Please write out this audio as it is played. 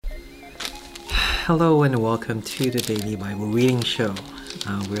Hello and welcome to the Daily Bible Reading Show.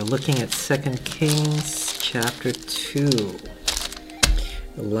 We're looking at 2 Kings chapter 2.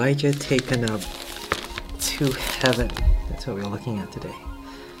 Elijah taken up to heaven. That's what we're looking at today.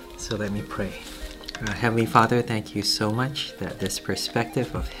 So let me pray. Heavenly Father, thank you so much that this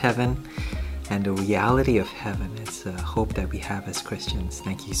perspective of heaven and the reality of heaven is a hope that we have as Christians.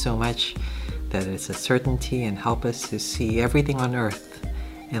 Thank you so much that it's a certainty, and help us to see everything on earth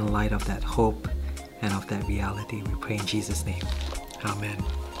in light of that hope and of that reality. We pray in Jesus' name. Amen.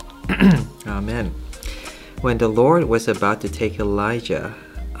 Amen. When the Lord was about to take Elijah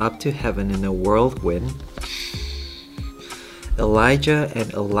up to heaven in a whirlwind, Elijah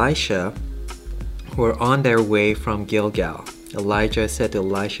and Elisha were on their way from Gilgal. Elijah said to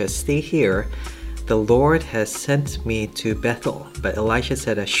Elisha, "Stay here. The Lord has sent me to Bethel." But Elisha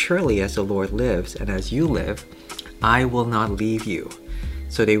said, "As surely as the Lord lives, and as you live, I will not leave you."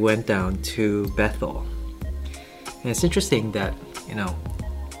 So they went down to Bethel. And it's interesting that,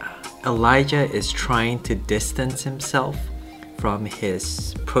 Elijah is trying to distance himself from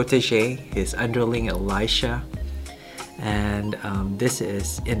his protege, his underling Elisha. And this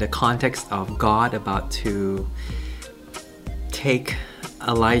is in the context of God about to take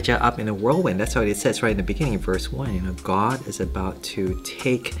Elijah up in a whirlwind. That's what it says right in the beginning, verse 1. God is about to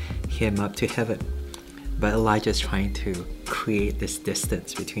take him up to heaven. But Elijah is trying to create this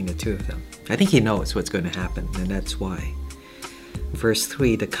distance between the two of them. I think he knows what's going to happen, and that's why. Verse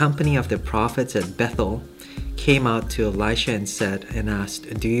 3, the company of the prophets at Bethel came out to Elisha and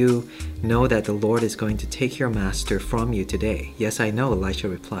asked, "Do you know that the Lord is going to take your master from you today?" "Yes, I know," Elisha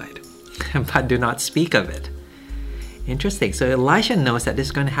replied, "but do not speak of it." Interesting. So Elisha knows that this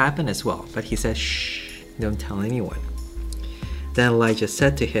is going to happen as well, but he says, "Shh, don't tell anyone." Then Elijah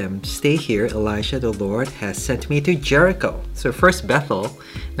said to him, "Stay here, Elisha, the Lord has sent me to Jericho." So first Bethel,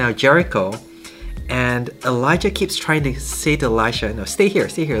 now Jericho. And Elijah keeps trying to say to Elisha, "No, stay here,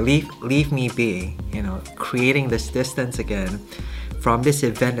 leave me be." Creating this distance again from this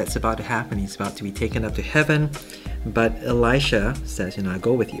event that's about to happen. He's about to be taken up to heaven. But Elisha says, "I'll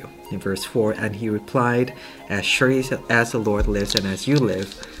go with you." In verse 4, and he replied, "As surely as the Lord lives and as you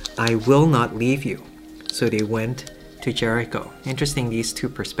live, I will not leave you." So they went to Jericho. Interesting, these two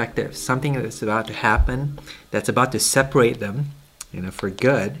perspectives. Something that's about to happen, that's about to separate them, for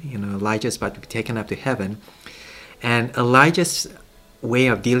good. Elijah's about to be taken up to heaven. And Elijah's way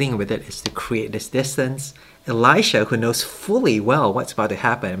of dealing with it is to create this distance. Elisha, who knows fully well what's about to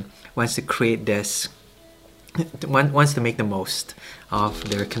happen, wants to create this, wants to make the most of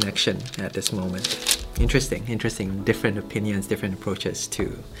their connection at this moment. Interesting. Different opinions, different approaches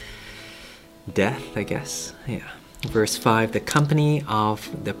to death, I guess. Yeah. Verse 5, the company of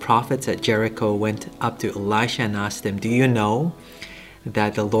the prophets at Jericho went up to Elisha and asked him, "Do you know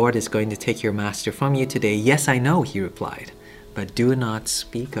that the Lord is going to take your master from you today?" "Yes, I know," he replied, "but do not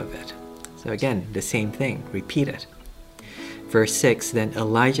speak of it." So again, the same thing, repeat it. Verse 6, then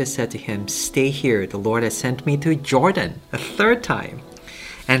Elijah said to him, "Stay here, the Lord has sent me to Jordan," a third time.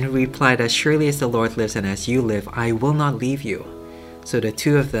 And he replied, "As surely as the Lord lives and as you live, I will not leave you." So the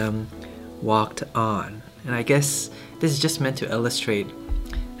two of them walked on. And I guess this is just meant to illustrate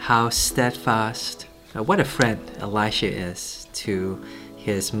how steadfast, what a friend Elisha is to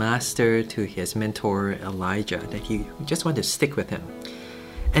his master, to his mentor Elijah, that he just wanted to stick with him.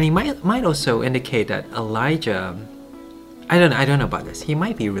 And he might also indicate that Elijah, I don't know about this, he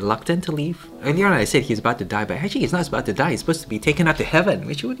might be reluctant to leave. Earlier on I said he's about to die, but actually he's not about to die. He's supposed to be taken up to heaven,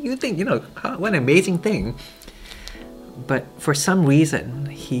 which you think, what an amazing thing. But for some reason,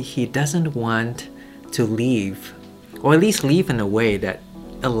 he doesn't want to leave, or at least leave in a way that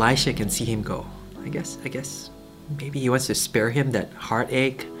Elisha can see him go. I guess maybe he wants to spare him that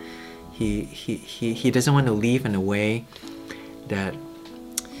heartache. He doesn't want to leave in a way that,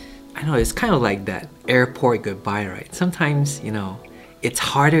 I know, it's kind of like that airport goodbye, right? Sometimes, it's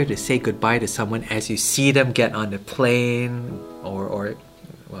harder to say goodbye to someone as you see them get on the plane, or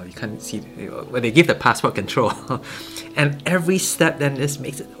well, you can't see, when they give the passport control. And every step then just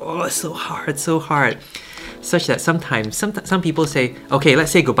makes it, so hard, such that sometimes, some people say, "Okay, let's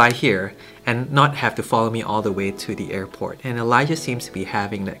say goodbye here," and not have to follow me all the way to the airport. And Elijah seems to be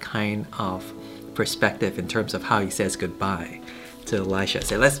having that kind of perspective in terms of how he says goodbye to Elisha.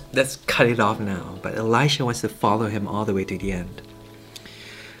 Say, let's cut it off now. But Elisha wants to follow him all the way to the end.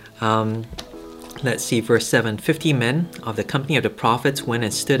 Let's see, verse 7. 50 men of the company of the prophets went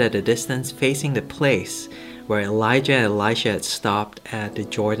and stood at a distance facing the place where Elijah and Elisha had stopped at the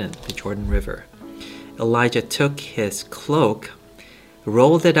Jordan River. Elijah took his cloak,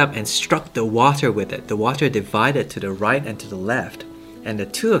 rolled it up, and struck the water with it. The water divided to the right and to the left, and the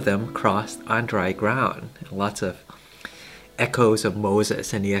two of them crossed on dry ground. Lots of echoes of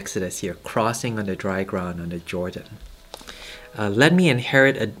Moses in the Exodus here, crossing on the dry ground on the Jordan. Let me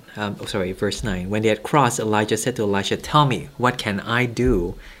inherit verse 9. When they had crossed, Elijah said to Elisha, "Tell me, what can I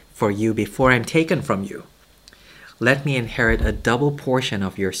do for you before I'm taken from you?" "Let me inherit a double portion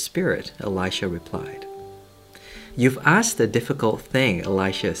of your spirit," Elisha replied. "You've asked a difficult thing,"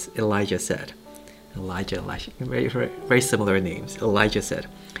 Elijah said. Elisha, very similar names. Elijah said,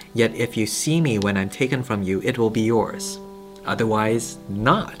 "Yet if you see me when I'm taken from you, it will be yours. Otherwise,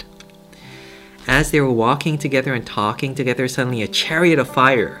 not." As they were walking together and talking together, suddenly a chariot of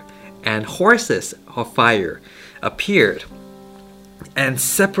fire and horses of fire appeared and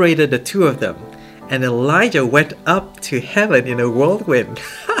separated the two of them. And Elijah went up to heaven in a whirlwind.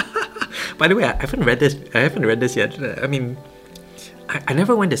 By the way, I haven't read this yet. I mean, I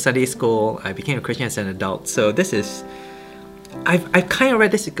never went to Sunday school. I became a Christian as an adult. So this is, I've kind of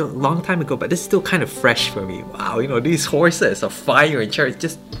read this a long time ago, but this is still kind of fresh for me. Wow, these horses of fire and chariots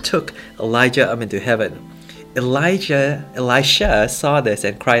just took Elijah up into heaven. Elisha saw this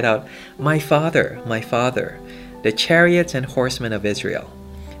and cried out, my father, the chariots and horsemen of Israel."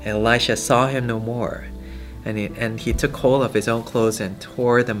 And Elisha saw him no more. And he took hold of his own clothes and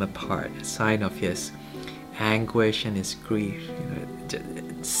tore them apart, a sign of his anguish and his grief,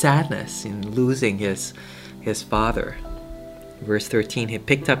 sadness in losing his father. Verse 13, he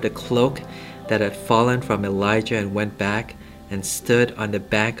picked up the cloak that had fallen from Elijah and went back and stood on the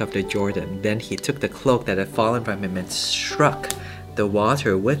bank of the Jordan. Then he took the cloak that had fallen from him and struck the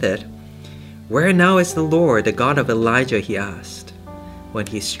water with it. "Where now is the Lord, the God of Elijah?" he asked. When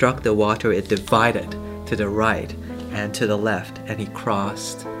he struck the water, it divided to the right and to the left, and he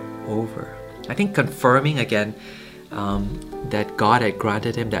crossed over. I think confirming again that God had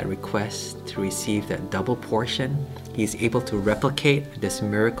granted him that request to receive that double portion. He's able to replicate this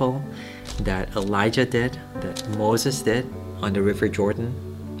miracle that Elijah did, that Moses did on the river Jordan,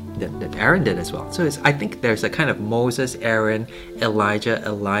 that Aaron did as well. So I think there's a kind of Moses, Aaron, Elijah,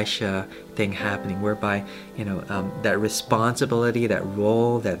 Elisha thing happening, whereby that responsibility, that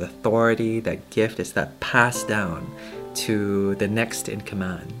role, that authority, that gift is that passed down to the next in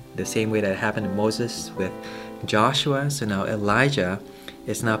command. The same way that happened to Moses with Joshua, so now Elijah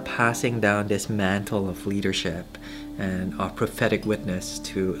is now passing down this mantle of leadership and of prophetic witness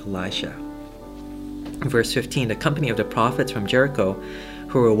to Elisha. Verse 15, the company of the prophets from Jericho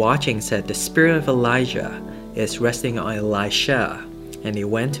who were watching said, "The spirit of Elijah is resting on Elisha." And they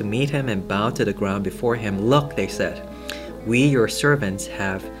went to meet him and bowed to the ground before him. "Look," they said, "we, your servants,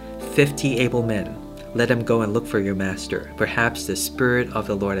 have 50 able men. Let them go and look for your master. Perhaps the Spirit of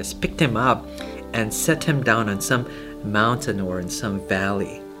the Lord has picked him up and set him down on some mountain or in some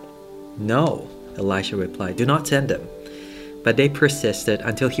valley." "No," Elisha replied, "do not send him." But they persisted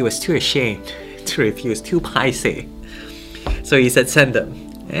until he was too ashamed to refuse, too paiseh. So he said, "Send them."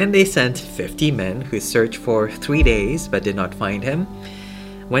 And they sent 50 men who searched for 3 days but did not find him.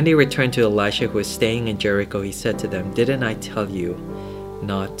 When they returned to Elisha, who was staying in Jericho, he said to them, "Didn't I tell you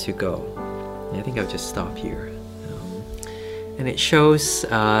not to go?" And I think I'll just stop here. And it shows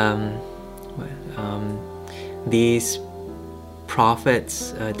these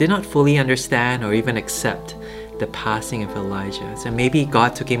prophets did not fully understand or even accept the passing of Elijah. So maybe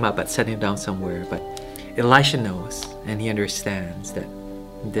God took him up but set him down somewhere. But Elisha knows and he understands that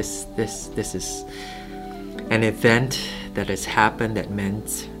this is an event that has happened that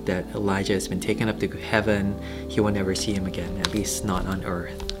meant that Elijah has been taken up to heaven. He will never see him again, at least not on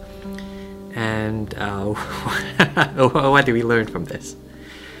earth. And what do we learn from this?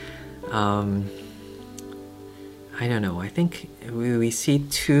 I don't know. I think we see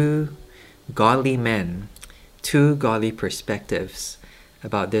two godly men, two godly perspectives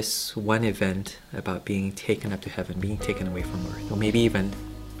about this one event, about being taken up to heaven, being taken away from earth, or maybe even,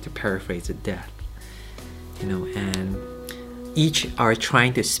 to paraphrase it, death. And each are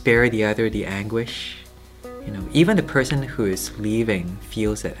trying to spare the other the anguish. Even the person who is leaving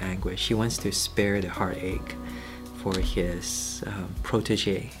feels that anguish. He wants to spare the heartache for his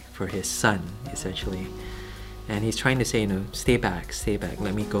protege, for his son, essentially. And he's trying to say, stay back,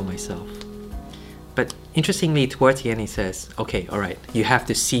 let me go myself. But interestingly, towards the end, he says, okay, all right, you have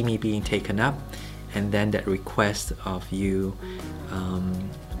to see me being taken up, and then that request of you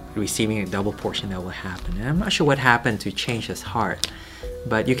receiving a double portion that will happen. And I'm not sure what happened to change his heart,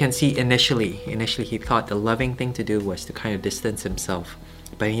 but you can see initially he thought the loving thing to do was to kind of distance himself,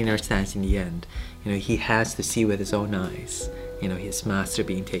 but he understands in the end, he has to see with his own eyes, his master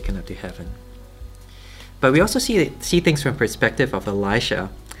being taken up to heaven. But we also see things from perspective of Elisha,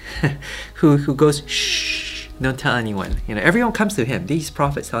 who goes, shh, Don't tell anyone. Everyone comes to him. These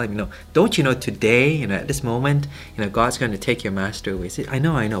prophets tell him, don't you know today, at this moment, God's going to take your master away. He said, I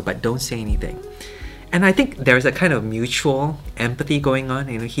know, but don't say anything. And I think there's a kind of mutual empathy going on.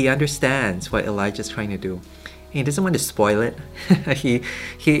 He understands what Elijah's trying to do. He doesn't want to spoil it.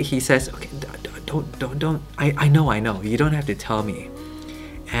 he says, okay, don't. I know. You don't have to tell me.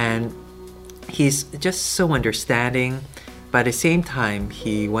 And he's just so understanding, but at the same time,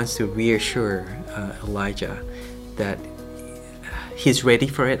 he wants to reassure Elijah that he's ready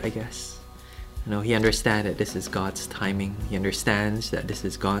for it, I guess. He understands that this is God's timing. He understands that this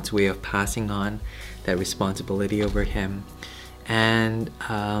is God's way of passing on that responsibility over him. And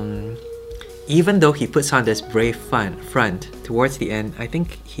even though he puts on this brave front, towards the end, I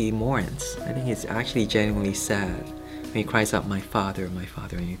think he mourns. I think he's actually genuinely sad when he cries out, my father,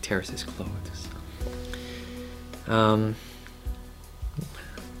 and he tears his clothes.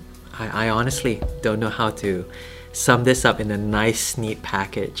 I honestly don't know how to sum this up in a nice, neat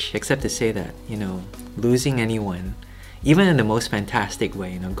package, except to say that, losing anyone, even in the most fantastic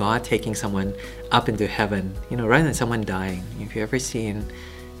way, God taking someone up into heaven, rather than someone dying. If you've ever seen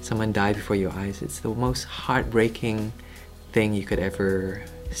someone die before your eyes, it's the most heartbreaking thing you could ever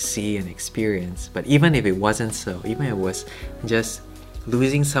see and experience. But even if it wasn't so, even if it was just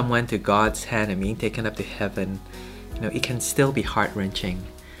losing someone to God's hand and being taken up to heaven, it can still be heart-wrenching.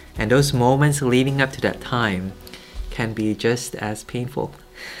 And those moments leading up to that time can be just as painful.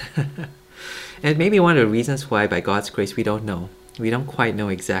 And maybe one of the reasons why, by God's grace, we don't know. We don't quite know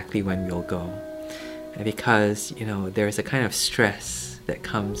exactly when we'll go. Because, there's a kind of stress that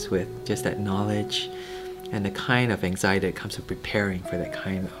comes with just that knowledge, and the kind of anxiety that comes with preparing for that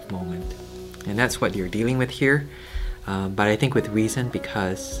kind of moment. And that's what you're dealing with here. But I think with reason,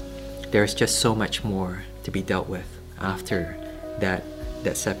 because there's just so much more to be dealt with after that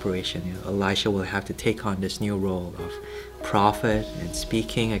separation. Elisha will have to take on this new role of prophet and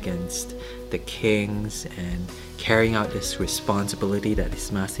speaking against the kings and carrying out this responsibility that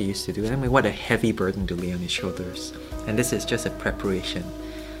his master used to do. I mean, what a heavy burden to lay on his shoulders. And this is just a preparation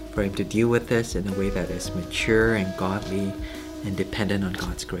for him to deal with this in a way that is mature and godly and dependent on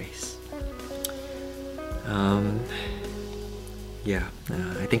God's grace. I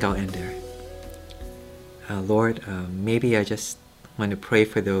think I'll end there. Lord, maybe I just want to pray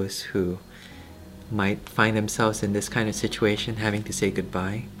for those who might find themselves in this kind of situation, having to say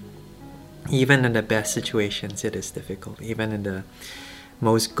goodbye. Even in the best situations, it is difficult. Even in the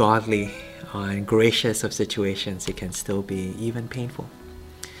most godly and gracious of situations, it can still be even painful.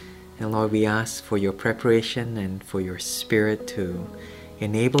 And Lord, we ask for your preparation and for your Spirit to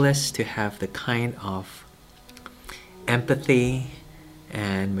enable us to have the kind of empathy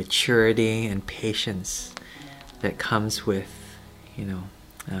and maturity and patience that comes with,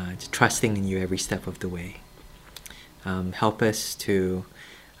 trusting in you every step of the way. Help us to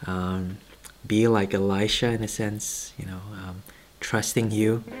be like Elisha in a sense, trusting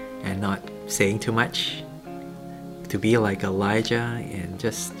you and not saying too much. To be like Elijah and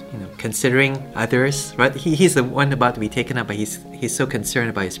just, considering others, right? He's the one about to be taken up, but he's so concerned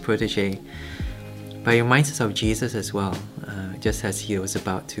about his protege. But it reminds us of Jesus as well. Just as he was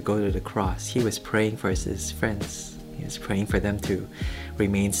about to go to the cross, he was praying for his friends. He was praying for them to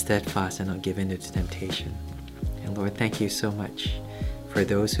remain steadfast and not give in to temptation. And Lord, thank you so much for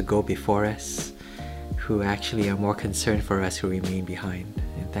those who go before us, who actually are more concerned for us who remain behind.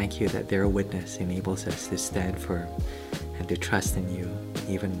 And thank you that their witness enables us to stand firm and to trust in you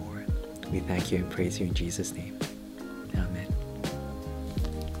even more. We thank you and praise you in Jesus' name. Amen.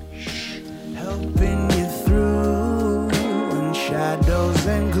 Helping you through when shadows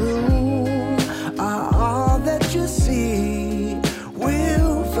and gloom are all that you see.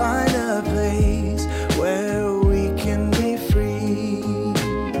 We'll find a place where we can be free.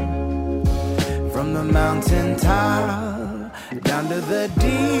 From the mountain top down to the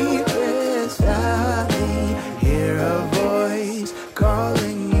deepest valley, hear a voice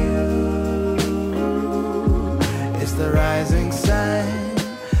calling you. It's the rising sun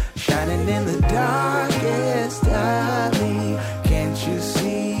shining in the darkest